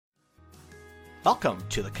Welcome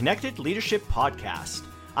to the Connected Leadership Podcast.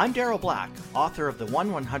 I'm Daryl Black, author of the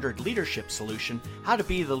 1-100 Leadership Solution, How to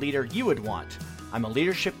Be the Leader You Would Want. I'm a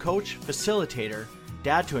leadership coach, facilitator,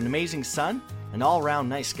 dad to an amazing son, an all-around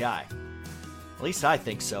nice guy. At least I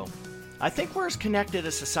think so. I think we're as connected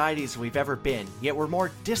a society as we've ever been, yet we're more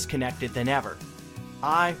disconnected than ever.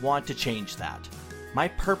 I want to change that. My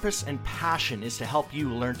purpose and passion is to help you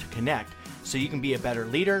learn to connect so you can be a better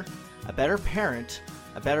leader, a better parent,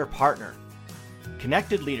 a better partner.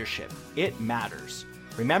 Connected leadership, it matters.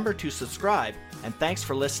 Remember to subscribe, and thanks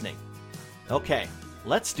for listening. Okay,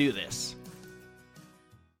 let's do this.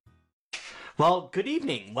 Well, good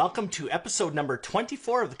evening. Welcome to episode number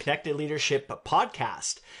 24 of the Connected Leadership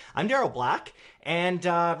Podcast. I'm Daryl Black, and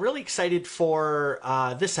really excited for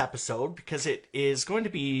this episode because it is going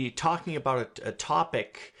to be talking about a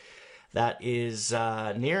topic that is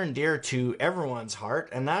near and dear to everyone's heart,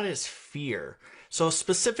 and that is fear. So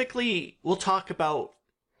specifically, we'll talk about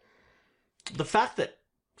the fact that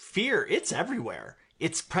fear, it's everywhere.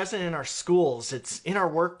 It's present in our schools, it's in our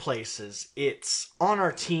workplaces, it's on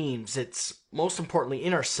our teams, it's most importantly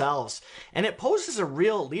in ourselves. And it poses a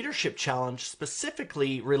real leadership challenge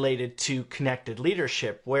specifically related to connected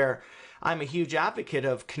leadership, where I'm a huge advocate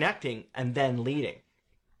of connecting and then leading.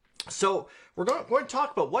 So we're going to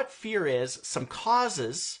talk about what fear is, some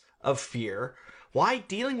causes of fear, why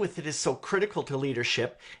dealing with it is so critical to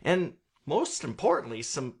leadership, and most importantly,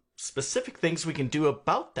 some specific things we can do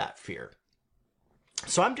about that fear.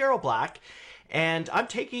 So I'm Daryl Black, and I'm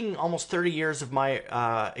taking almost 30 years of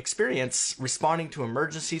my experience responding to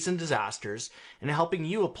emergencies and disasters and helping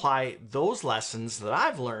you apply those lessons that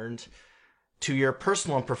I've learned to your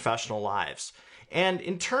personal and professional lives. And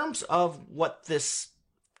in terms of what this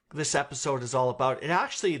episode is all about, it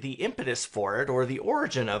actually, the impetus for it, or the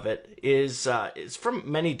origin of it, is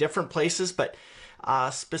from many different places, but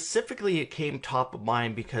specifically it came top of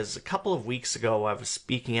mind because a couple of weeks ago I was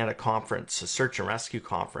speaking at a conference, a search and rescue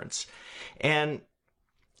conference, and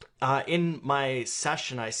in my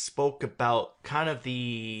session I spoke about kind of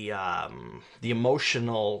the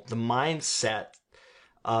emotional, the mindset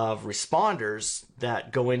of responders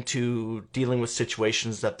that go into dealing with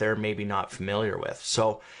situations that they're maybe not familiar with.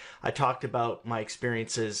 So I talked about my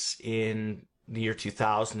experiences in the year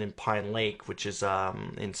 2000 in Pine Lake, which is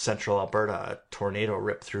in central Alberta. A tornado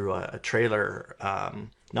ripped through a trailer,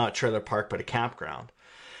 not a trailer park, but a campground.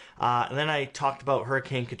 And then I talked about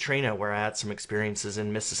Hurricane Katrina, where I had some experiences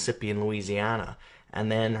in Mississippi and Louisiana.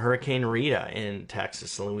 And then Hurricane Rita in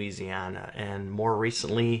Texas and Louisiana. And more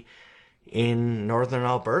recently in northern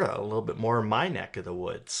Alberta, a little bit more in my neck of the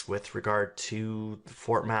woods with regard to the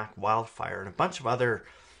Fort Mac wildfire and a bunch of other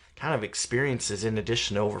kind of experiences in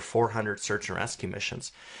addition to over 400 search and rescue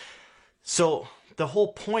missions. So the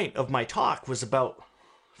whole point of my talk was about,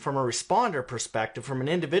 from a responder perspective, from an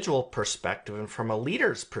individual perspective, and from a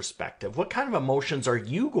leader's perspective, what kind of emotions are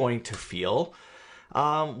you going to feel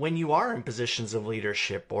when you are in positions of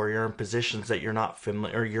leadership, or you're in positions that you're not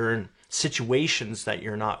familiar, or you're in situations that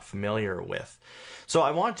you're not familiar with. So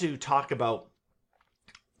I want to talk about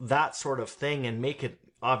that sort of thing and make it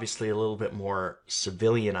obviously a little bit more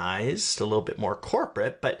civilianized, a little bit more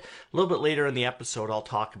corporate, but a little bit later in the episode I'll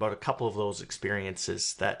talk about a couple of those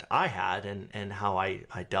experiences that I had and how I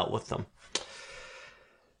dealt with them.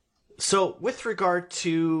 So with regard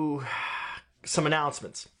to some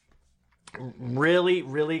announcements, really,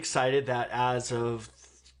 really excited that as of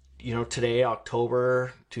today,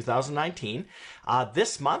 October 2019,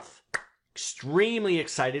 this month, extremely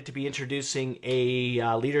excited to be introducing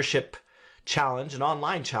a leadership challenge, an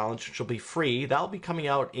online challenge, which will be free. That'll be coming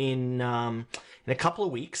out in a couple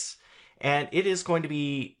of weeks, and it is going to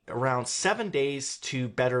be around 7 days to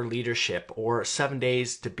better leadership, or 7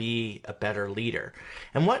 days to be a better leader.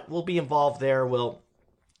 And what will be involved there will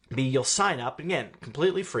be, you'll sign up, again,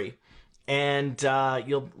 completely free, and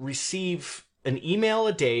you'll receive an email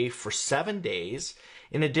a day for 7 days,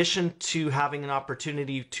 in addition to having an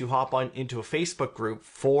opportunity to hop on into a Facebook group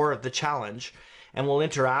for the challenge. And we'll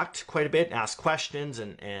interact quite a bit, ask questions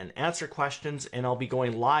and answer questions, and I'll be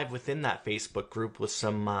going live within that Facebook group with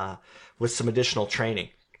some additional training.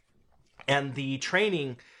 And the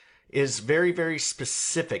training is very, very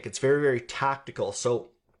specific. It's very, very tactical. So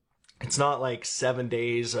it's not like 7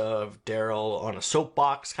 days of Daryl on a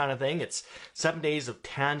soapbox kind of thing. It's 7 days of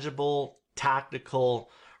tangible, tactical,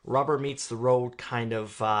 rubber meets the road kind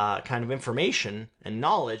of information and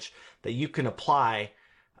knowledge that you can apply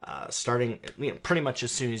starting pretty much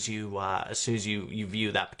as soon as you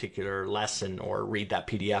view that particular lesson or read that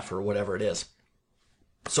PDF or whatever it is.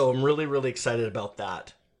 So I'm really, really excited about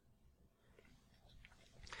that.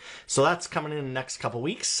 So that's coming in the next couple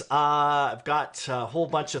weeks. I've got a whole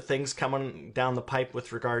bunch of things coming down the pipe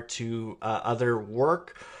with regard to other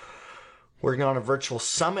work. Working on a virtual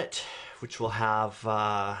summit, which will have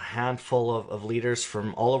a handful of leaders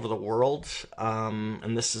from all over the world.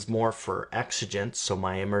 And this is more for exigent, so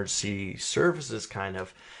my emergency services kind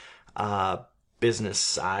of business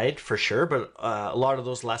side for sure. But a lot of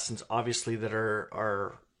those lessons, obviously, that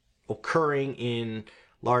are occurring in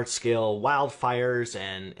large-scale wildfires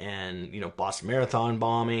and Boston Marathon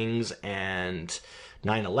bombings and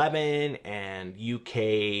 9/11 and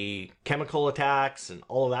UK chemical attacks and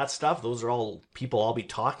all of that stuff. Those are all people I'll be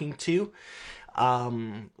talking to.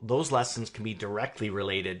 Those lessons can be directly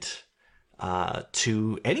related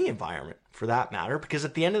to any environment for that matter, because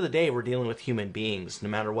at the end of the day, we're dealing with human beings, no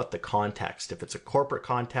matter what the context. If it's a corporate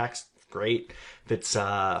context, great. If it's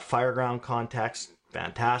a fireground context,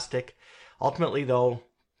 fantastic. Ultimately, though,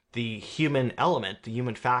 the human element, the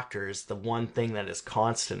human factor, is the one thing that is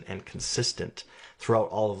constant and consistent throughout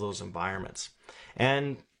all of those environments.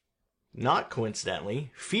 And not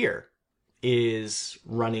coincidentally, fear is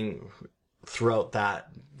running throughout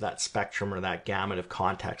that spectrum or that gamut of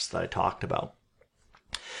context that I talked about.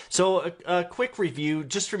 So a quick review.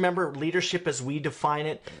 Just remember, leadership as we define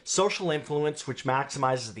it: social influence which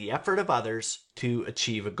maximizes the effort of others to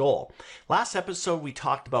achieve a goal. Last episode we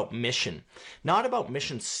talked about mission, not about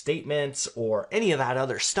mission statements or any of that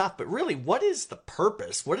other stuff, but really, what is the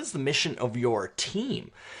purpose? What is the mission of your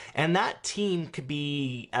team? And that team could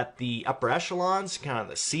be at the upper echelons, kind of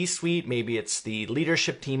the C-suite. Maybe it's the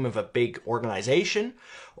leadership team of a big organization,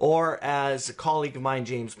 or as a colleague of mine,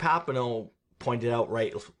 James Papineau, pointed out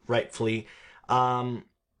rightfully,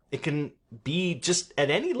 it can be just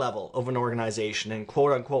at any level of an organization and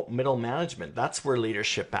quote unquote middle management. That's where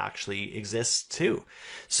leadership actually exists too.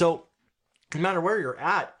 So no matter where you're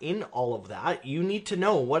at in all of that, you need to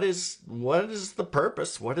know what is the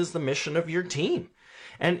purpose, what is the mission of your team.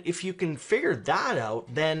 And if you can figure that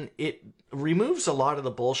out, then it removes a lot of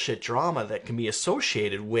the bullshit drama that can be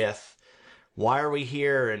associated with why are we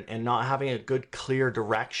here and not having a good, clear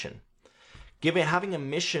direction. Having a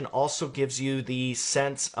mission also gives you the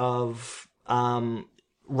sense of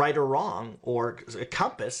right or wrong, or a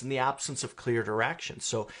compass in the absence of clear direction.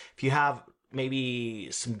 So if you have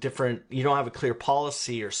maybe you don't have a clear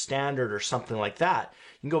policy or standard or something like that,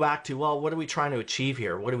 you can go back to, well, what are we trying to achieve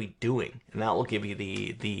here? What are we doing? And that will give you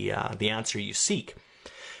the answer you seek.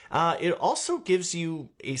 It also gives you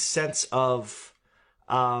a sense of,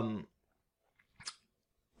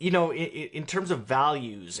 in terms of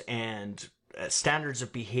values and standards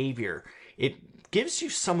of behavior, it gives you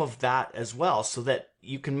some of that as well, so that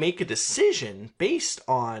you can make a decision based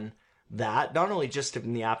on that, not only just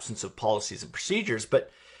in the absence of policies and procedures,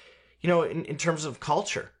 but in terms of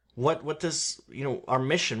culture. What does our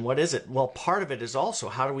mission, what is it? Well, part of it is also,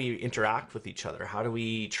 how do we interact with each other? How do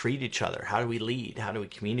we treat each other? How do we lead? How do we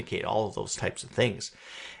communicate? All of those types of things.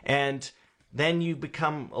 And then you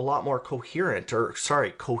become a lot more cohesive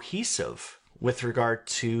with regard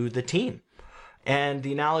to the team. And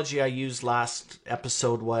the analogy I used last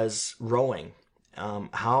episode was rowing.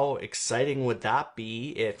 How exciting would that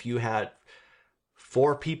be if you had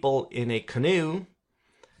 4 people in a canoe,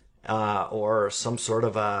 or some sort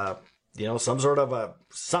of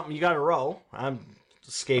something you got to row. I'm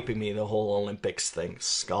escaping me the whole Olympics thing.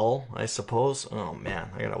 Scull, I suppose. Oh man,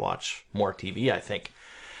 I gotta watch more TV, I think.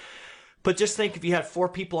 But just think, if you had 4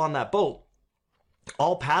 people on that boat,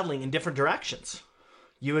 all paddling in different directions,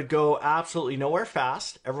 you would go absolutely nowhere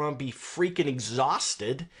fast. Everyone would be freaking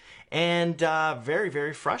exhausted and very,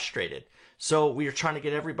 very frustrated. So we were trying to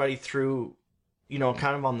get everybody through,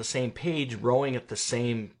 kind of on the same page, rowing at the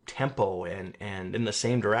same tempo and in the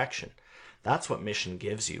same direction. That's what mission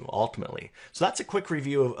gives you, ultimately. So that's a quick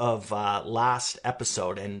review of last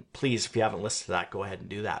episode. And please, if you haven't listened to that, go ahead and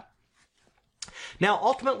do that. Now,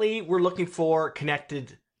 ultimately, we're looking for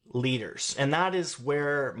connected leaders. And that is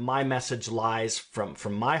where my message lies, from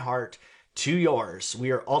my heart to yours.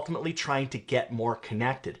 We are ultimately trying to get more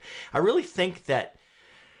connected. I really think that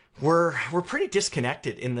we're pretty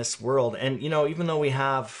disconnected in this world. And, even though we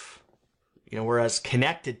have, we're as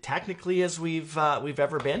connected technically as we've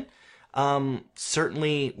ever been,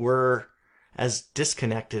 certainly we're as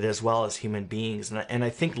disconnected as well as human beings. And I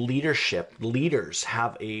think leaders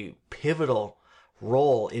have a pivotal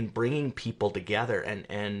role in bringing people together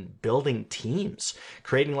and building teams,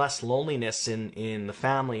 creating less loneliness in the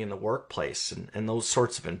family, in the workplace, and those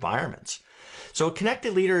sorts of environments. So a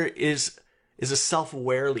connected leader is a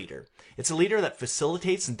self-aware leader. It's a leader that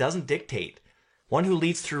facilitates and doesn't dictate, one who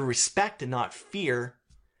leads through respect and not fear.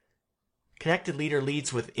 Connected leader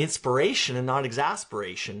leads with inspiration and not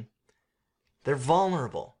exasperation. They're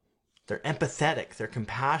vulnerable. They're empathetic. They're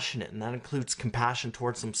compassionate, and that includes compassion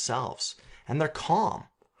towards themselves. And they're calm.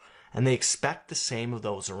 And they expect the same of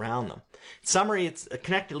those around them. In summary, a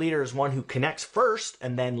connected leader is one who connects first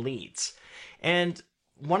and then leads. And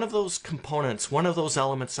one of those components, one of those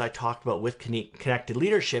elements I talked about with connected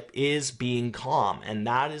leadership is being calm. And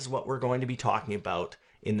that is what we're going to be talking about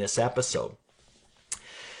in this episode.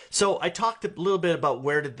 So I talked a little bit about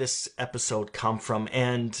where did this episode come from,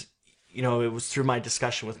 and it was through my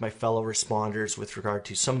discussion with my fellow responders with regard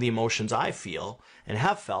to some of the emotions I feel and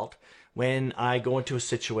have felt when I go into a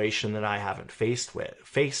situation that I haven't faced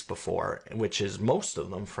before, which is most of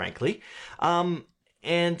them, frankly.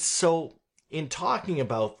 And so in talking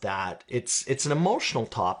about that, it's an emotional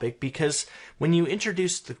topic, because when you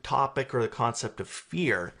introduce the topic or the concept of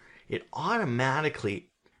fear, it automatically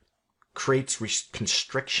creates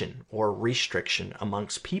constriction or restriction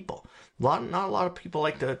amongst people. Not a lot of people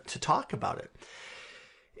like to talk about it.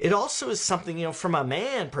 It also is something, from a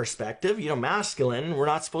man perspective, masculine, we're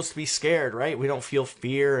not supposed to be scared, right? We don't feel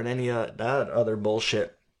fear and any of that other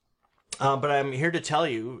bullshit. But I'm here to tell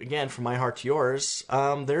you, again, from my heart to yours,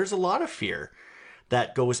 there's a lot of fear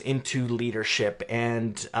that goes into leadership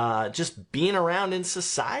and just being around in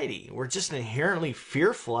society. We're just inherently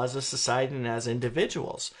fearful as a society and as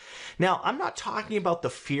individuals. Now, I'm not talking about the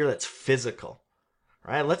fear that's physical,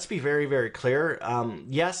 right? Let's be very, very clear.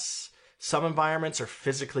 Yes, some environments are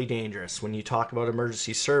physically dangerous. When you talk about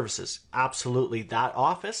emergency services, absolutely, that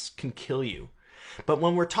office can kill you. But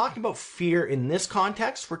when we're talking about fear in this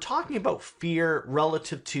context, we're talking about fear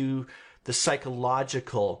relative to the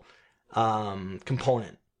psychological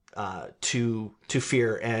component to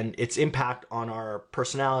fear and its impact on our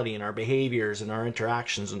personality and our behaviors and our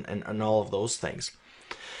interactions and all of those things.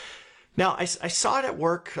 Now, I saw it at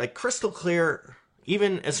work, like crystal clear,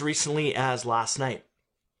 even as recently as last night.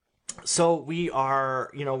 So we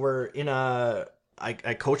are, we're in I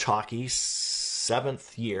coach hockey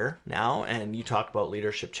 7th year now, and you talk about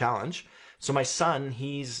leadership challenge. So my son,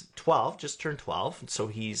 he's 12, just turned 12, and so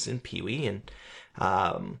he's in Pee Wee, and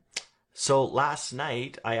so last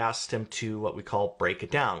night I asked him to what we call break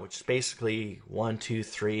it down, which is basically 1, 2,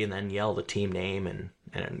 3, and then yell the team name and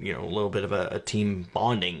a little bit of a team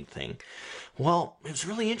bonding thing. Well, it was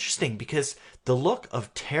really interesting because the look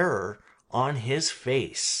of terror on his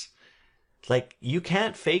face, like, you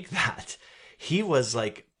can't fake that. He was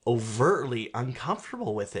like overtly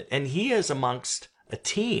uncomfortable with it, and he is amongst a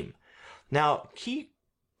team. Now, key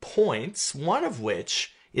points, one of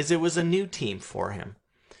which is it was a new team for him.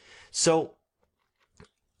 So,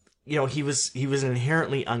 he was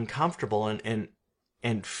inherently uncomfortable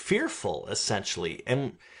and fearful, essentially.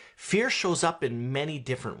 And fear shows up in many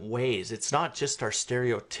different ways. It's not just our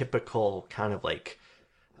stereotypical kind of like,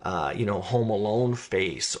 Home Alone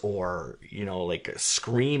face or, like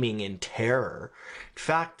screaming in terror. In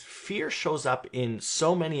fact, fear shows up in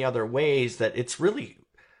so many other ways that it's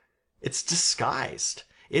disguised.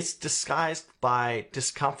 It's disguised by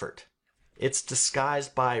discomfort. It's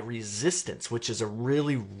disguised by resistance, which is a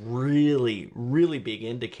really, really, really big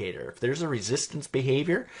indicator. If there's a resistance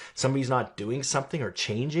behavior, somebody's not doing something or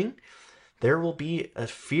changing, there will be a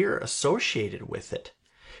fear associated with it.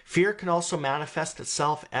 Fear can also manifest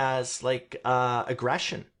itself as like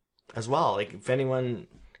aggression as well. Like if anyone,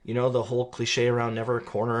 the whole cliche around never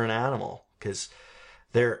corner an animal, because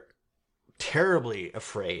they're terribly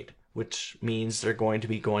afraid, which means they're going to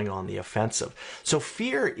be going on the offensive. So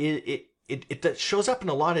fear, it shows up in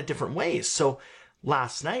a lot of different ways. So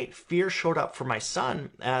last night, fear showed up for my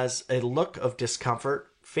son as a look of discomfort.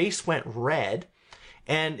 Face went red,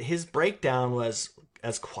 and his breakdown was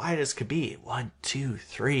as quiet as could be. 1, 2,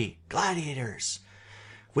 3, gladiators,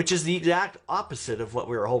 which is the exact opposite of what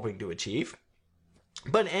we were hoping to achieve.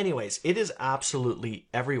 But anyways, it is absolutely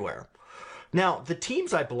everywhere. Now, the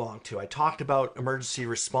teams I belong to, I talked about emergency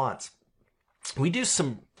response. We do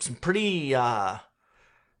some pretty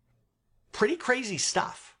crazy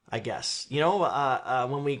stuff, I guess.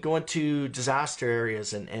 When we go into disaster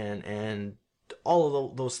areas and all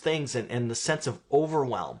of those things and the sense of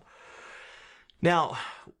overwhelm. Now,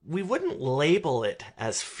 we wouldn't label it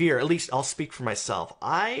as fear. At least I'll speak for myself.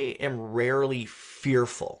 I am rarely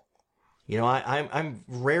fearful. I'm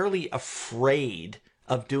rarely afraid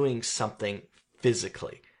of doing something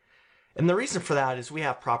physically. And the reason for that is we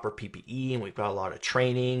have proper PPE and we've got a lot of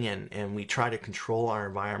training and we try to control our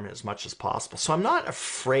environment as much as possible. So I'm not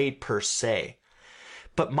afraid per se.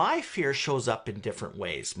 But my fear shows up in different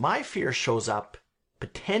ways. My fear shows up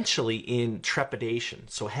potentially in trepidation,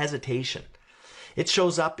 so hesitation. It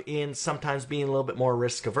shows up in sometimes being a little bit more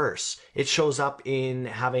risk averse. It shows up in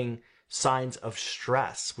having signs of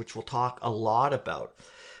stress, which we'll talk a lot about.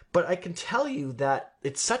 But I can tell you that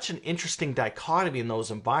it's such an interesting dichotomy in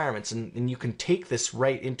those environments, and you can take this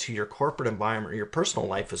right into your corporate environment or your personal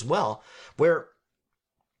life as well, where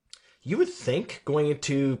you would think going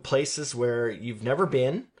into places where you've never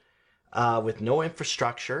been, with no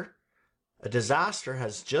infrastructure, a disaster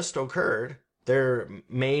has just occurred. There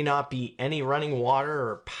may not be any running water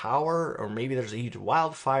or power, or maybe there's a huge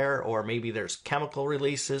wildfire, or maybe there's chemical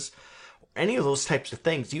releases, any of those types of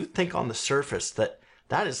things. You'd think on the surface that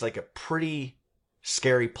that is like a pretty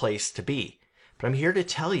scary place to be. But I'm here to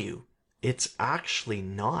tell you, it's actually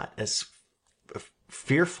not as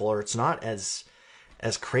fearful, or it's not as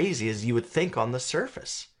crazy as you would think on the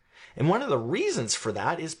surface. And one of the reasons for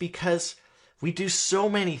that is because we do so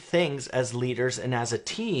many things as leaders and as a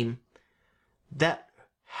team that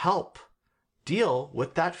help deal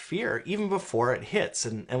with that fear even before it hits.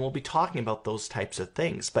 And we'll be talking about those types of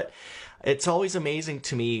things. But it's always amazing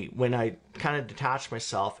to me when I kind of detach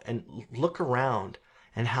myself and look around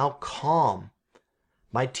and how calm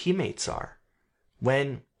my teammates are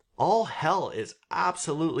when all hell is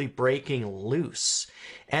absolutely breaking loose.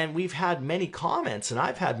 And we've had many comments, and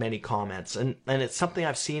I've had many comments, and it's something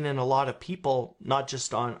I've seen in a lot of people, not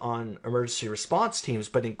just on emergency response teams,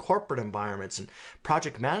 but in corporate environments and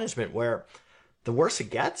project management, where the worse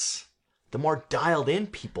it gets, the more dialed in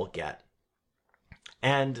people get.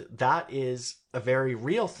 And that is a very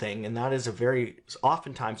real thing, and that is a very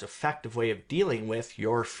oftentimes effective way of dealing with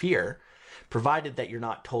your fear, provided that you're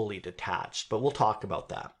not totally detached. But we'll talk about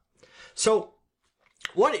that. So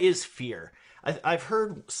what is fear? I've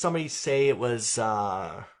heard somebody say it was,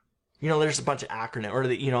 there's a bunch of acronym,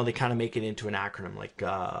 or they kind of make it into an acronym, like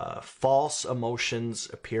false emotions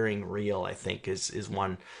appearing real, I think is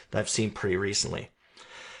one that I've seen pretty recently.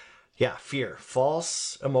 Yeah, fear,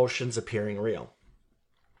 false emotions appearing real.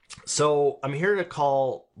 So I'm here to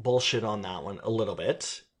call bullshit on that one a little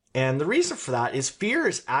bit. And the reason for that is fear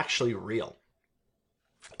is actually real.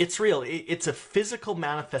 It's real. It's a physical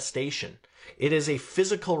manifestation. It is a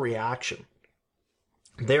physical reaction.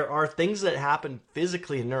 There are things that happen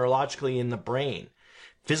physically and neurologically in the brain,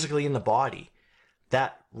 physically in the body,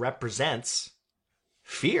 that represents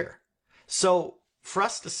fear. So for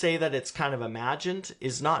us to say that it's kind of imagined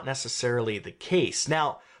is not necessarily the case.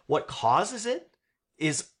 Now, what causes it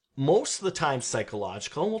is most of the time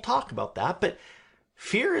psychological, and we'll talk about that, but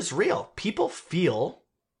fear is real. People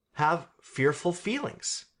have fearful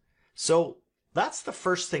feelings. So that's the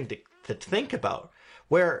first thing to think about.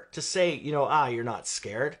 Where to say, you're not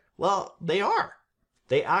scared. Well, they are.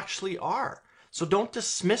 They actually are. So don't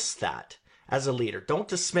dismiss that as a leader. Don't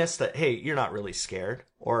dismiss that, hey, you're not really scared,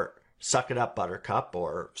 or suck it up, buttercup,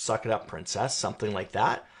 or suck it up, princess, something like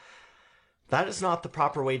that. That is not the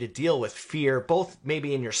proper way to deal with fear, both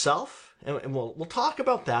maybe in yourself, and we'll talk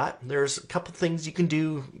about that. There's a couple things you can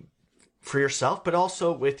do for yourself, but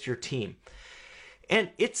also with your team. And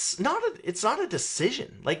it's not a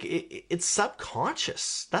decision. Like it's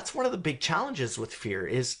subconscious. That's one of the big challenges with fear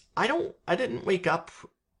is I didn't wake up,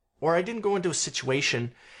 or I didn't go into a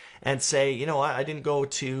situation and say, I didn't go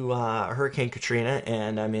to Hurricane Katrina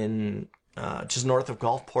and I'm in just north of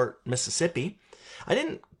Gulfport, Mississippi. I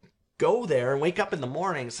didn't go there and wake up in the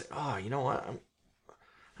morning and say, oh, you know what? I'm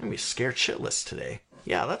going to be scared shitless today.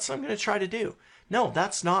 Yeah, that's what I'm going to try to do. No,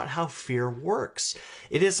 that's not how fear works.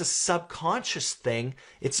 It is a subconscious thing.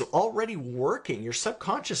 It's already working. Your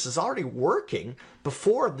subconscious is already working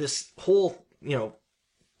before this whole,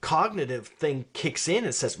 cognitive thing kicks in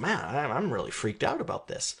and says, man, I'm really freaked out about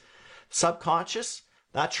this. Subconscious,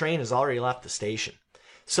 that train has already left the station.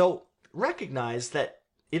 So recognize that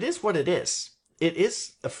it is what it is. It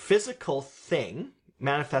is a physical thing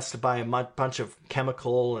manifested by a bunch of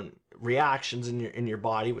chemical and reactions in your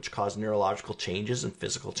body, which cause neurological changes and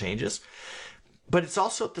physical changes. But it's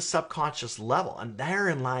also at the subconscious level. And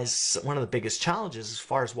therein lies one of the biggest challenges as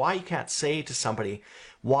far as why you can't say to somebody,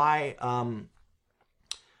 who's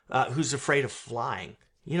afraid of flying,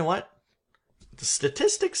 you know what? The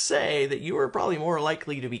statistics say that you are probably more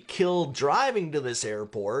likely to be killed driving to this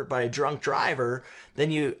airport by a drunk driver than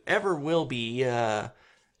you ever will be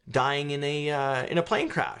dying in a plane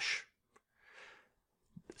crash.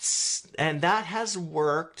 And that has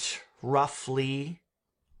worked roughly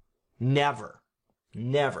never.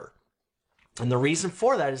 And the reason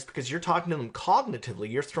for that is because you're talking to them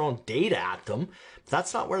cognitively. You're throwing data at them.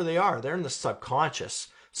 That's not where they are. They're in the subconscious.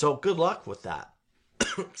 So good luck with that.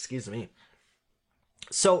 Excuse me.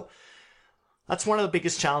 So that's one of the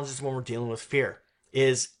biggest challenges when we're dealing with fear,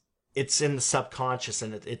 is it's in the subconscious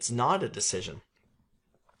and it's not a decision.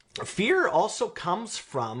 Fear also comes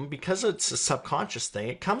from, because it's a subconscious thing,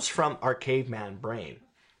 it comes from our caveman brain.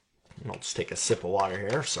 I'll just take a sip of water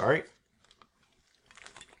here, sorry.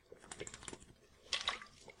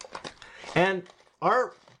 And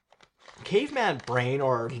our caveman brain,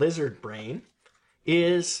 or lizard brain,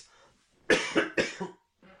 is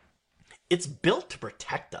it's built to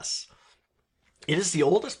protect us. It is the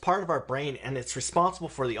oldest part of our brain, and it's responsible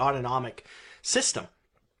for the autonomic system,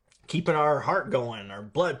 keeping our heart going, our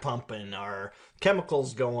blood pumping, our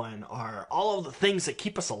chemicals going, all of the things that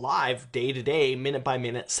keep us alive day to day, minute by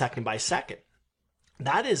minute, second by second.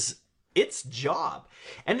 That is its job.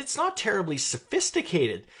 And it's not terribly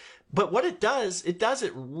sophisticated, but what it does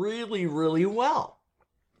it really, really well.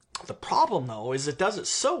 The problem, though, is it does it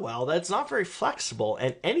so well that it's not very flexible,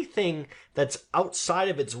 and anything that's outside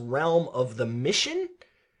of its realm of the mission,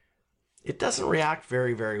 it doesn't react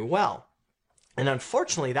very, very well. And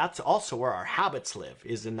unfortunately, that's also where our habits live,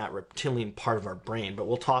 is in that reptilian part of our brain. But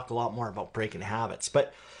we'll talk a lot more about breaking habits.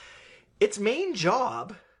 But its main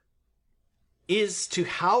job is to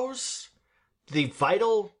house the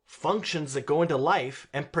vital functions that go into life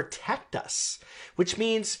and protect us, which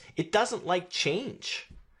means it doesn't like change.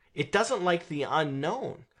 It doesn't like the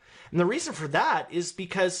unknown. And the reason for that is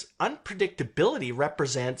because unpredictability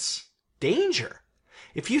represents danger.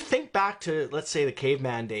 If you think back to, let's say, the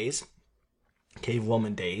caveman days, cave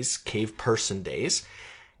woman days, cave person days,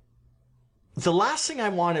 the last thing I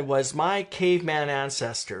wanted was my caveman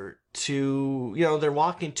ancestor to, they're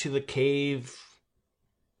walking to the cave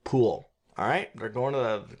pool. All right, they're going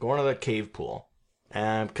to the cave pool,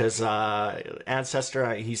 and because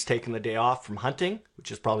ancestor, he's taking the day off from hunting,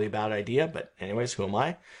 which is probably a bad idea. But anyways, who am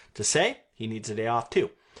I to say? He needs a day off too.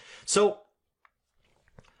 So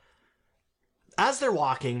as they're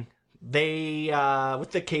walking, they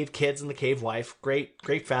with the cave kids and the cave wife,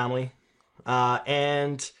 great family,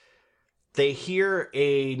 and they hear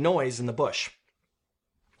a noise in the bush.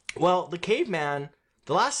 Well, the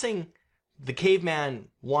last thing the caveman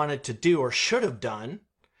wanted to do, or should have done,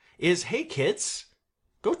 is, hey kids,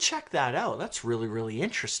 go check that out. That's really, really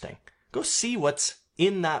interesting. Go see what's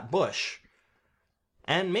in that bush.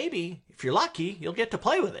 And maybe, if you're lucky, you'll get to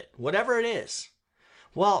play with it, whatever it is.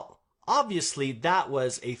 Well, obviously that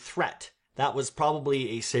was a threat. That was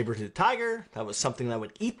probably a saber-toothed tiger. That was something that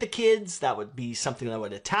would eat the kids. That would be something that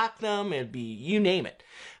would attack them. It'd be, you name it.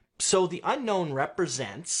 So the unknown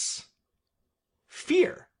represents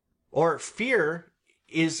fear. Or fear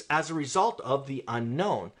is as a result of the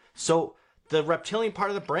unknown. So the reptilian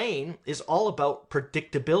part of the brain is all about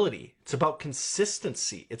predictability. It's about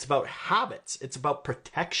consistency. It's about habits. It's about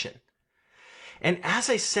protection. And as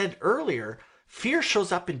I said earlier, fear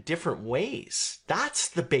shows up in different ways. That's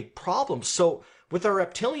the big problem. So with our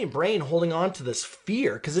reptilian brain holding on to this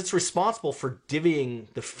fear, because it's responsible for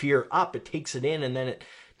divvying the fear up, it takes it in and then it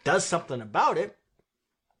does something about it.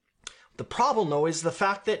 The problem, though, is the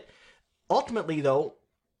fact that ultimately, though,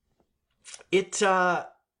 it's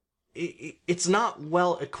not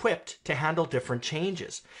well equipped to handle different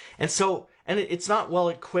changes, and it's not well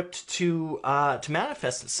equipped to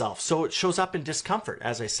manifest itself. So it shows up in discomfort,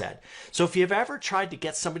 as I said. So if you've ever tried to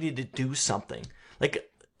get somebody to do something, like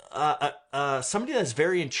somebody that's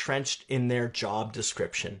very entrenched in their job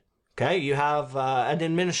description. Okay, you have an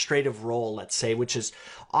administrative role, let's say, which is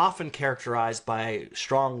often characterized by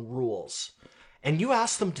strong rules, and you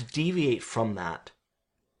ask them to deviate from that,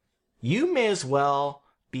 you may as well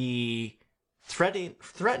be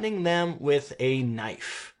threatening them with a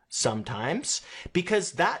knife sometimes,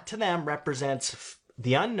 because that to them represents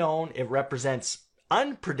the unknown. It represents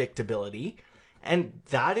unpredictability, and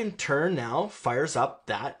that in turn now fires up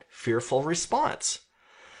that fearful response.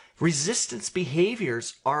 Resistance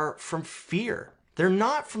behaviors are from fear. They're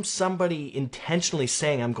not from somebody intentionally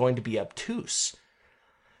saying, I'm going to be obtuse.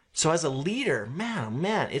 So as a leader, man, oh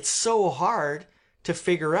man, it's so hard to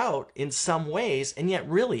figure out in some ways, and yet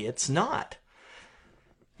really it's not.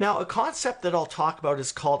 Now, a concept that I'll talk about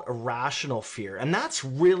is called irrational fear, and that's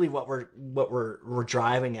really what we're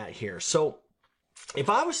driving at here. So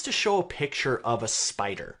if I was to show a picture of a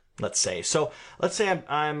spider, let's say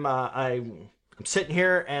I'm sitting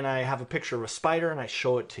here and I have a picture of a spider and I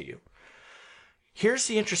show it to you. Here's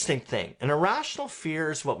the interesting thing. An irrational fear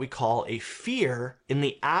is what we call a fear in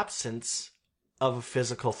the absence of a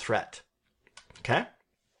physical threat. Okay?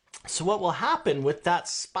 So what will happen with that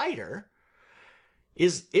spider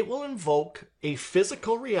is it will invoke a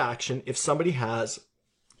physical reaction if somebody has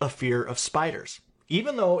a fear of spiders,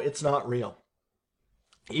 even though it's not real.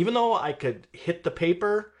 Even though I could hit the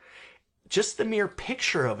paper, just the mere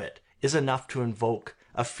picture of it is enough to invoke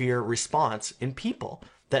a fear response in people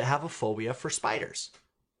that have a phobia for spiders.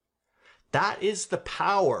 That is the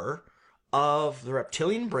power of the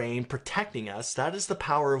reptilian brain protecting us. That is the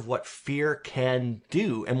power of what fear can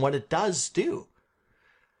do and what it does do.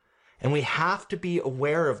 And we have to be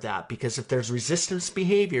aware of that, because if there's resistance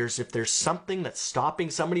behaviors, if there's something that's stopping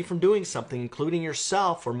somebody from doing something, including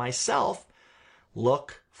yourself or myself,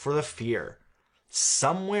 look for the fear.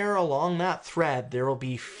 Somewhere along that thread, there will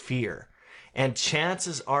be fear. And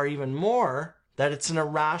chances are even more that it's an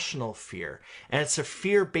irrational fear. And it's a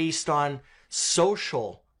fear based on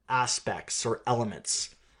social aspects or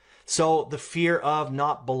elements. So the fear of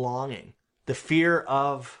not belonging, the fear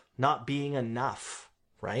of not being enough,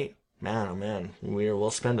 right? Man, oh man, we'll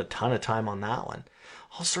spend a ton of time on that one.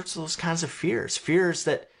 All sorts of those kinds of fears. Fears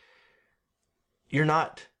that you're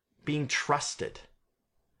not being trusted.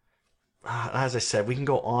 As I said, we can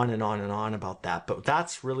go on and on and on about that, but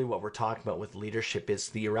that's really what we're talking about with leadership, is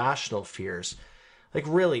the irrational fears. Like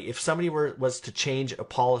really, if somebody was to change a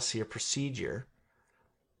policy or procedure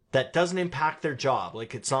that doesn't impact their job,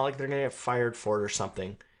 like it's not like they're going to get fired for it or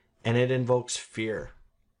something, and it invokes fear.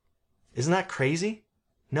 Isn't that crazy?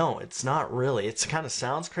 No, it's not really. It kind of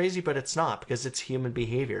sounds crazy, but it's not, because it's human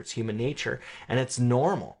behavior, it's human nature, and it's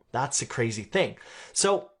normal. That's the crazy thing.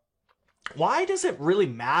 So why does it really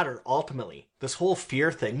matter ultimately, this whole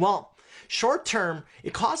fear thing? Well, short term,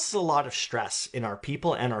 it causes a lot of stress in our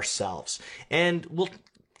people and ourselves. And we'll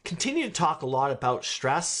continue to talk a lot about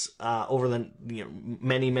stress over the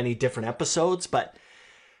many, many different episodes, but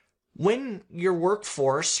when your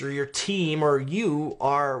workforce or your team or you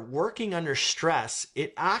are working under stress,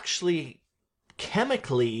 it actually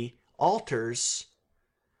chemically alters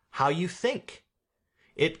how you think.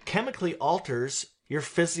 It chemically alters your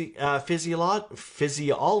physiology,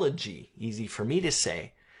 easy for me to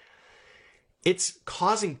say. It's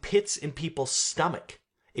causing pits in people's stomach.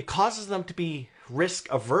 It causes them to be risk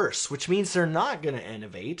averse, which means they're not going to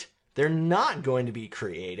innovate. They're not going to be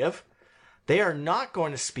creative. They are not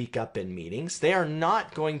going to speak up in meetings. They are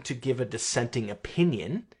not going to give a dissenting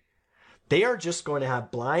opinion. They are just going to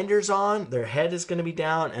have blinders on. Their head is going to be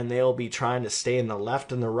down, and they'll be trying to stay in the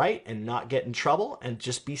left and the right and not get in trouble and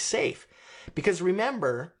just be safe. Because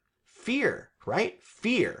remember, fear, right?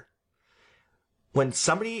 Fear. When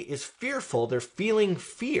somebody is fearful, they're feeling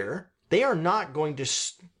fear, they are not going to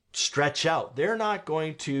stretch out. They're not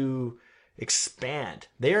going to expand.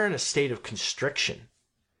 They are in a state of constriction.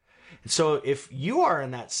 And so if you are in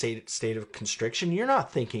that state of constriction, you're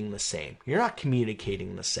not thinking the same. You're not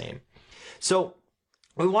communicating the same. So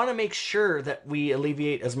we want to make sure that we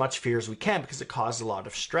alleviate as much fear as we can, because it causes a lot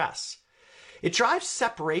of stress. It drives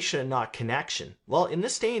separation and not connection. Well, in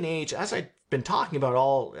this day and age, as I've been talking about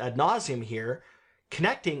all ad nauseum here,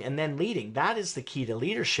 connecting and then leading, that is the key to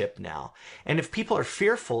leadership now. And if people are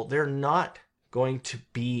fearful, they're not going to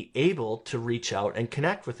be able to reach out and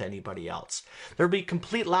connect with anybody else. There'll be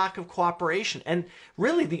complete lack of cooperation. And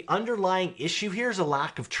really the underlying issue here is a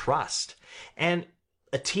lack of trust. And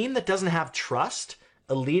a team that doesn't have trust,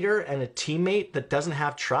 a leader and a teammate that doesn't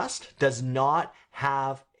have trust, does not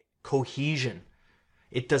have cohesion.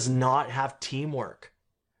 It does not have teamwork.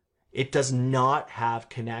 It does not have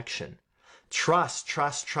connection. Trust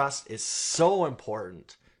is so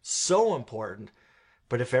important, so important.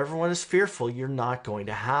 But if everyone is fearful, you're not going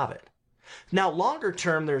to have it. Now, longer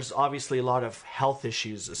term, there's obviously a lot of health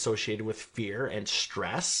issues associated with fear and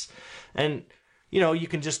stress. And, you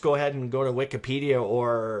can just go ahead and go to Wikipedia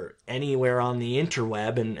or anywhere on the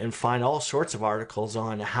interweb and find all sorts of articles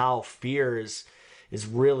on how fear is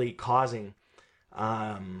really causing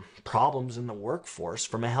problems in the workforce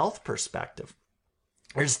from a health perspective.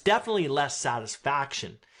 There's definitely less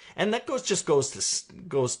satisfaction. And that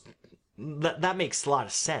that makes a lot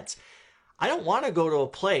of sense. I don't want to go to a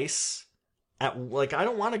place I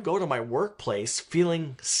don't want to go to my workplace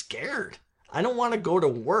feeling scared. I don't want to go to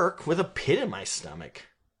work with a pit in my stomach.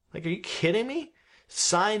 Like, are you kidding me?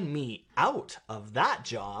 Sign me out of that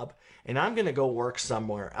job and I'm going to go work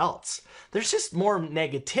somewhere else. There's just more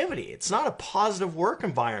negativity. It's not a positive work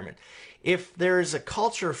environment. If there's a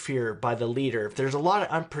culture of fear by the leader, if there's a lot of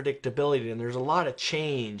unpredictability and there's a lot of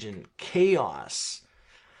change and chaos,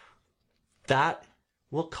 that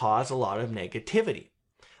will cause a lot of negativity.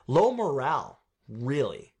 Low morale,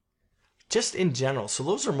 really, just in general. So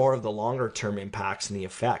those are more of the longer term impacts and the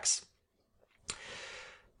effects.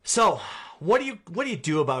 So what do you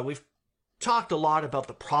do about it? We've talked a lot about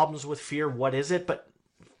the problems with fear. What is it? But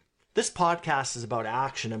this podcast is about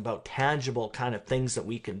action, about tangible kind of things that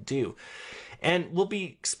we can do. And we'll be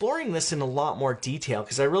exploring this in a lot more detail,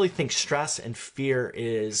 because I really think stress and fear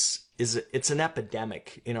it's an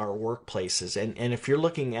epidemic in our workplaces. And if you're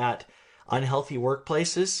looking at unhealthy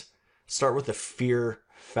workplaces, start with the fear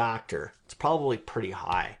factor. It's probably pretty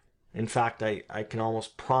high. In fact, I can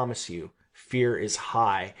almost promise you fear is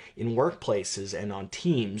high in workplaces and on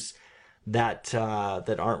teams that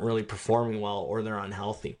aren't really performing well or they're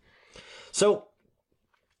unhealthy. So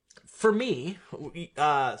for me,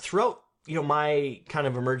 throughout my kind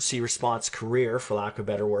of emergency response career, for lack of a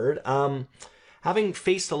better word, having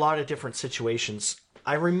faced a lot of different situations,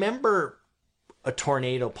 I remember a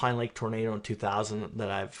tornado, Pine Lake tornado in 2000 that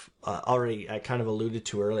I kind of alluded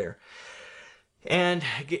to earlier. And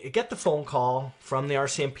get the phone call from the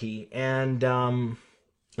RCMP, and an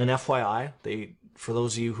FYI, for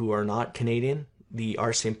those of you who are not Canadian, the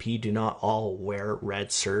RCMP do not all wear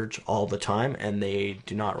red serge all the time, and they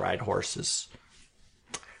do not ride horses.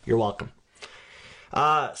 You're welcome.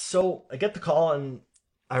 So I get the call, and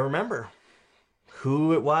I remember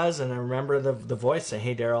who it was, and I remember the voice saying,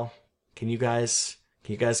 "Hey, Daryl, can you guys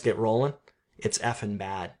get rolling? It's effing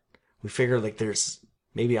bad. We figure like there's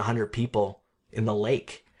maybe 100 people in the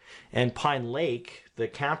lake." And Pine Lake, the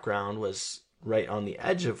campground, was right on the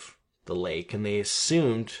edge of the lake, and they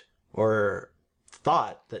assumed or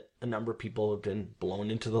thought that a number of people had been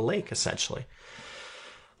blown into the lake, essentially.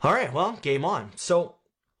 All right, well, game on. So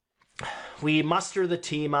we muster the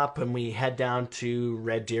team up and we head down to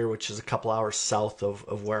Red Deer, which is a couple hours south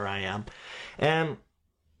of where I am. And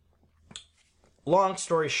long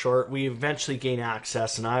story short, we eventually gain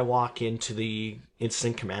access, and I walk into the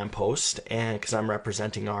incident command post, and because I'm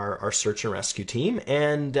representing our search and rescue team,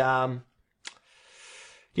 and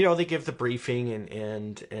they give the briefing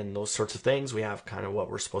and those sorts of things. We have kind of what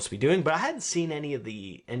we're supposed to be doing, but I hadn't seen any of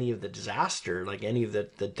the disaster, like any of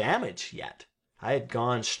the damage yet. I had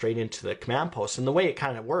gone straight into the command post, and the way it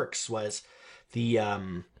kind of works was the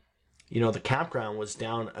campground was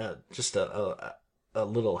down just a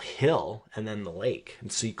little hill and then the lake,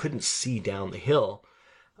 and so you couldn't see down the hill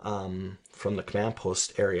from the command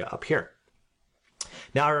post area up here.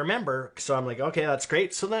 Now I remember, so I'm like, okay, that's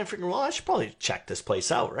great. So then I figured, well, I should probably check this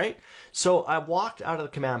place out, right? So I walked out of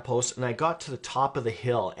the command post and I got to the top of the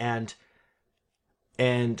hill, and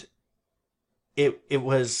it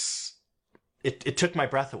took my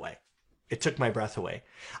breath away. It took my breath away.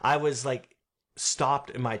 I was like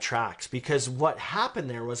stopped in my tracks, because what happened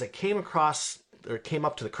there was I came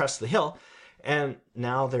up to the crest of the hill, and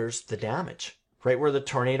now there's the damage right where the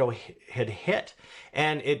tornado had hit,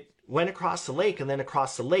 and it went across the lake, and then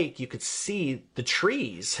across the lake you could see the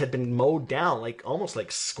trees had been mowed down, like almost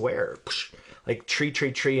like square, like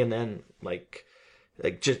tree, and then like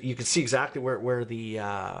just you could see exactly where the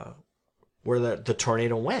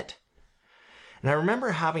tornado went. And I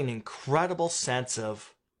remember having an incredible sense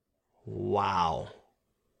of wow,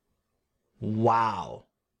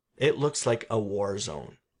 it looks like a war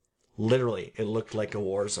zone. Literally, it looked like a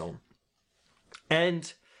war zone.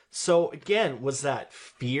 And so again, was that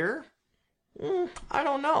fear? I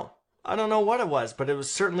don't know. I don't know what it was, but it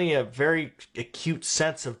was certainly a very acute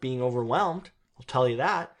sense of being overwhelmed. I'll tell you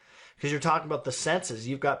that. Because you're talking about the senses.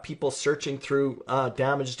 You've got people searching through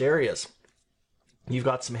damaged areas. You've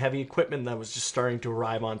got some heavy equipment that was just starting to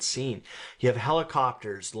arrive on scene. You have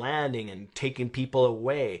helicopters landing and taking people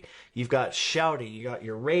away. You've got shouting. You got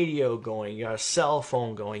your radio going. You got a cell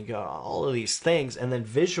phone going. You got all of these things. And then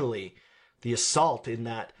visually, the assault in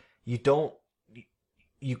that you're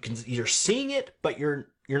seeing it, but you're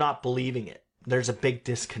not believing it. There's a big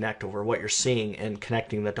disconnect over what you're seeing and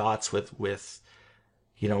connecting the dots with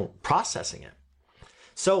processing it.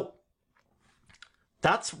 So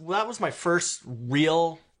that was my first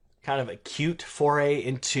real kind of acute foray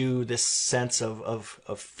into this sense of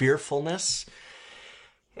fearfulness.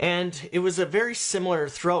 And it was a very similar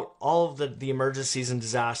throughout all of the emergencies and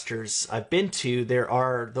disasters I've been to. There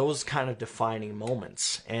are those kind of defining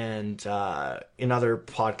moments. And in other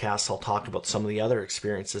podcasts, I'll talk about some of the other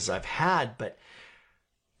experiences I've had. But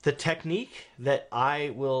the technique that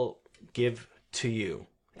I will give to you,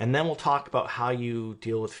 and then we'll talk about how you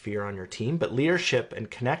deal with fear on your team. But leadership and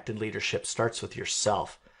connected leadership starts with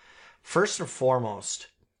yourself. First and foremost,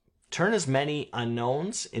 turn as many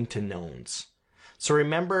unknowns into knowns. So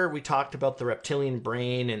remember, we talked about the reptilian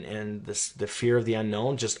brain and the fear of the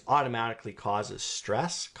unknown just automatically causes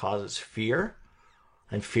stress, causes fear,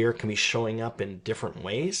 and fear can be showing up in different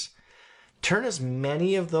ways. Turn as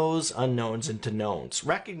many of those unknowns into knowns,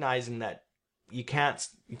 recognizing that you can't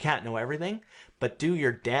know everything, but do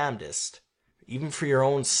your damnedest, even for your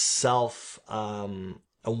own self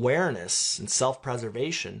awareness and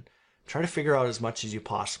self-preservation. Try to figure out as much as you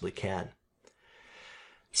possibly can.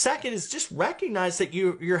 Second is just recognize that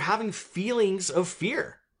you're having feelings of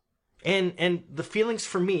fear. And the feelings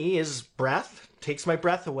for me is breath, takes my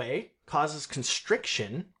breath away, causes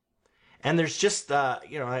constriction, And there's just,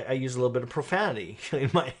 I use a little bit of profanity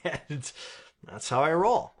in my head. That's how I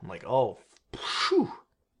roll. I'm like, oh, phew,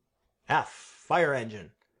 F, fire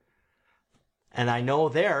engine. And I know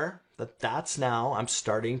that's now I'm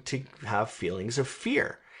starting to have feelings of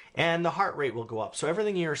fear. And the heart rate will go up. So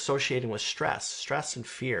everything you're associating with stress and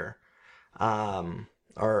fear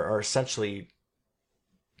are essentially,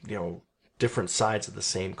 different sides of the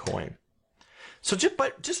same coin. So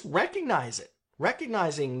just recognize it.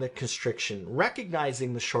 Recognizing the constriction,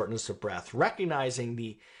 recognizing the shortness of breath, recognizing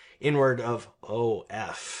the inward of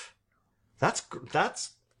OF. That's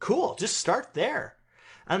cool. Just start there.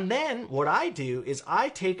 And then what I do is I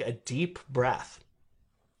take a deep breath.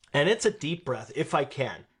 And it's a deep breath if I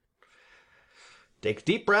can. Take a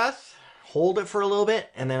deep breath, hold it for a little bit,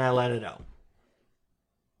 and then I let it out.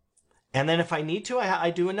 And then if I need to, I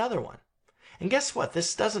do another one. And guess what?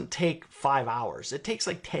 This doesn't take 5 hours. It takes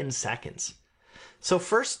like 10 seconds. So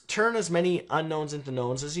first, turn as many unknowns into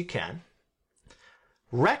knowns as you can.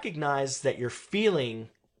 Recognize that you're feeling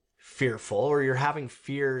fearful or you're having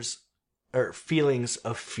fears or feelings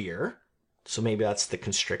of fear. So maybe that's the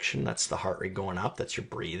constriction, that's the heart rate going up, that's your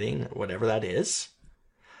breathing, whatever that is.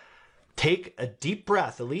 Take a deep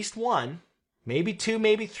breath, at least one, maybe two,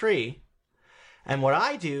 maybe three. And what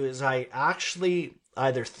I do is I actually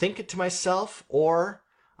either think it to myself or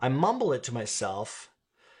I mumble it to myself.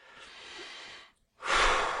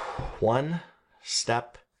 One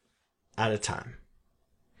step at a time.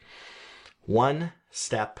 One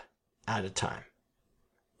step at a time.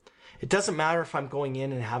 It doesn't matter if I'm going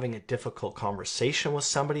in and having a difficult conversation with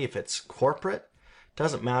somebody, if it's corporate. It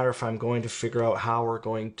doesn't matter if I'm going to figure out how we're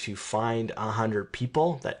going to find 100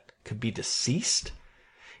 people that could be deceased.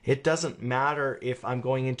 It doesn't matter if I'm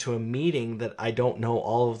going into a meeting that I don't know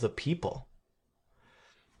all of the people.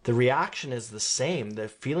 The reaction is the same. The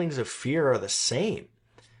feelings of fear are the same.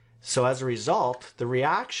 So as a result, the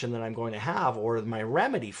reaction that I'm going to have or my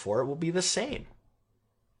remedy for it will be the same.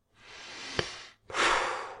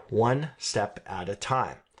 One step at a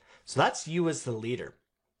time. So that's you as the leader.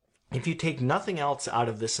 If you take nothing else out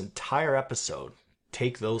of this entire episode,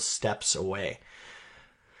 take those steps away.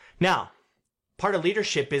 Now, part of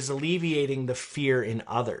leadership is alleviating the fear in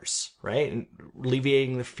others, right? And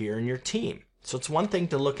alleviating the fear in your team. So it's one thing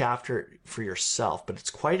to look after for yourself, but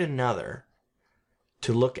it's quite another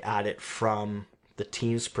to look at it from the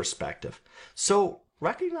team's perspective. So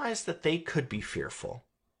recognize that they could be fearful.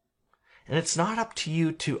 And it's not up to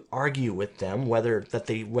you to argue with them whether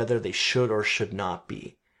they should or should not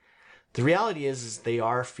be. The reality is they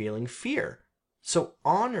are feeling fear. So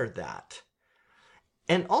honor that.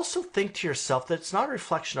 And also think to yourself that it's not a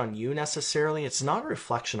reflection on you necessarily. It's not a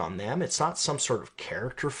reflection on them. It's not some sort of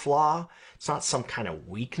character flaw. It's not some kind of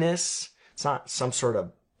weakness. It's not some sort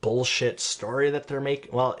of bullshit story that they're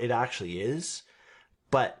making. Well, it actually is.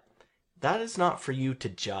 But that is not for you to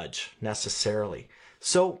judge necessarily.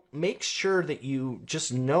 So make sure that you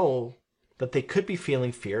just know that they could be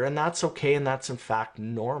feeling fear, and that's okay, and that's in fact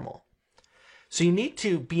normal. So you need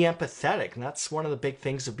to be empathetic, and that's one of the big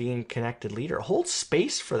things of being a connected leader. Hold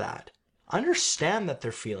space for that. Understand that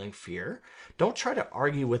they're feeling fear. Don't try to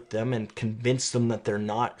argue with them and convince them that they're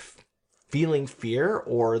not feeling fear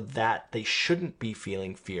or that they shouldn't be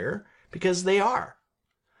feeling fear, because they are.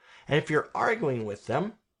 And if you're arguing with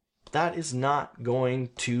them, that is not going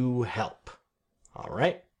to help. All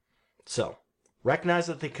right? So recognize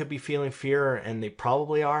that they could be feeling fear, and they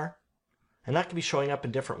probably are. And that could be showing up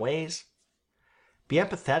in different ways. Be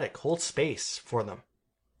empathetic. Hold space for them.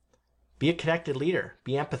 Be a connected leader.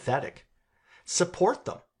 Be empathetic. Support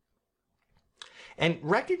them. And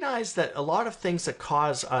recognize that a lot of things that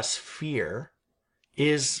cause us fear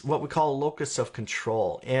is what we call a locus of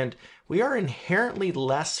control. And we are inherently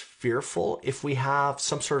less fearful if we have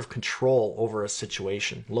some sort of control over a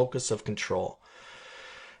situation. Locus of control.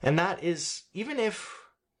 And that is, even if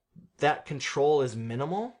that control is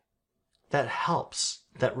minimal, that helps.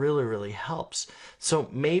 That really, really helps. So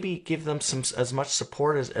maybe give them as much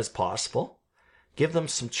support as possible. Give them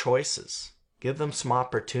some choices. Give them some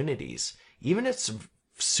opportunities. Even if it's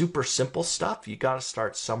super simple stuff, you got to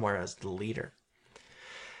start somewhere as the leader.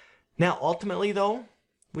 Now, ultimately, though,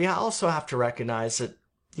 we also have to recognize that,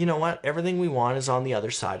 you know what? Everything we want is on the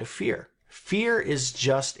other side of fear. Fear is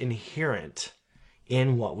just inherent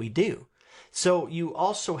in what we do. So you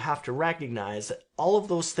also have to recognize that all of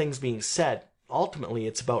those things being said, ultimately,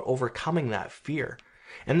 it's about overcoming that fear.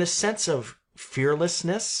 And the sense of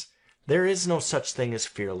fearlessness, there is no such thing as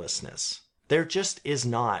fearlessness. There just is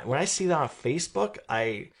not. When I see that on Facebook,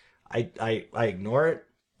 I ignore it.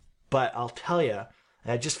 But I'll tell you,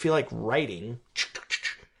 I just feel like writing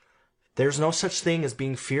There's no such thing as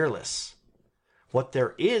being fearless. What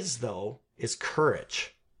there is, though, is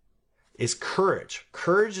courage.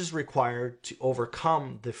 Courage is required to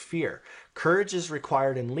overcome the fear. Courage is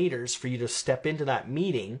required in leaders for you to step into that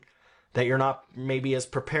meeting that you're not maybe as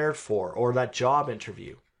prepared for, or that job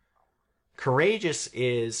interview. Courageous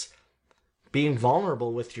is being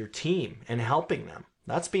vulnerable with your team and helping them.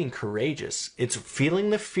 That's being courageous. It's feeling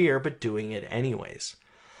the fear, but doing it anyways.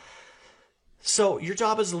 So your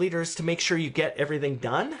job as a leader is to make sure you get everything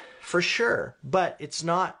done, for sure, but it's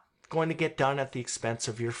not going to get done at the expense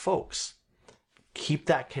of your folks. Keep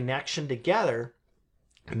that connection together.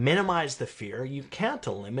 Minimize the fear. You can't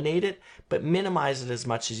eliminate it, but minimize it as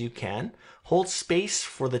much as you can. Hold space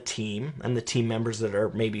for the team and the team members that are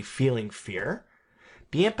maybe feeling fear.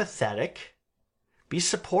 Be empathetic. Be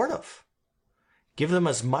supportive. Give them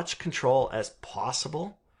as much control as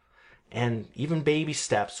possible. And even baby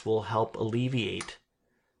steps will help alleviate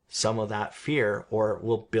some of that fear, or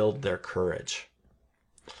will build their courage.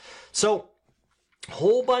 So,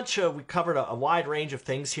 we covered a wide range of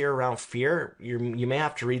things here around fear. You may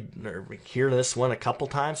have to read or hear this one a couple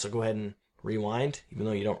times, so go ahead and rewind, even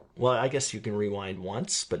though you don't. Well, I guess you can rewind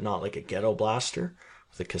once, but not like a ghetto blaster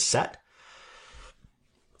with a cassette.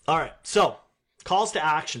 All right, so calls to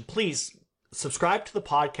action. Please subscribe to the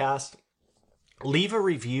podcast. Leave a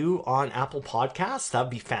review on Apple Podcasts. That would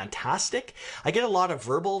be fantastic. I get a lot of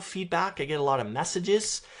verbal feedback. I get a lot of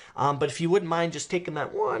messages. But if you wouldn't mind just taking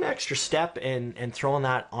that one extra step and throwing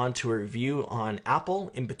that onto a review on Apple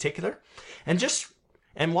in particular.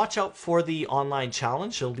 And watch out for the online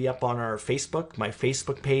challenge. It'll be up on our Facebook, my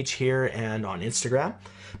Facebook page here, and on Instagram.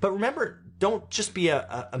 But remember, don't just be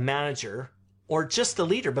a manager or just a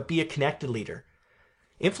leader, but be a connected leader.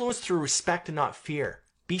 Influence through respect and not fear.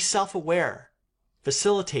 Be self-aware.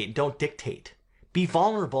 Facilitate and don't dictate. Be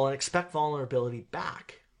vulnerable and expect vulnerability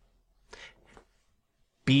back.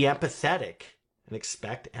 Be empathetic and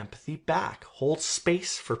expect empathy back. Hold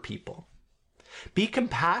space for people. Be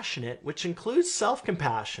compassionate, which includes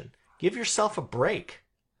self-compassion. Give yourself a break.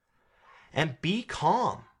 And be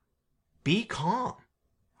calm. Be calm.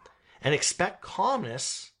 And expect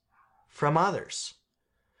calmness from others.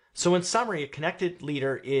 So in summary, a connected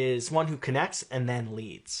leader is one who connects and then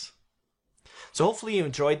leads. So hopefully you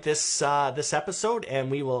enjoyed this episode, and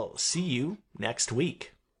we will see you next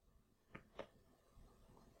week.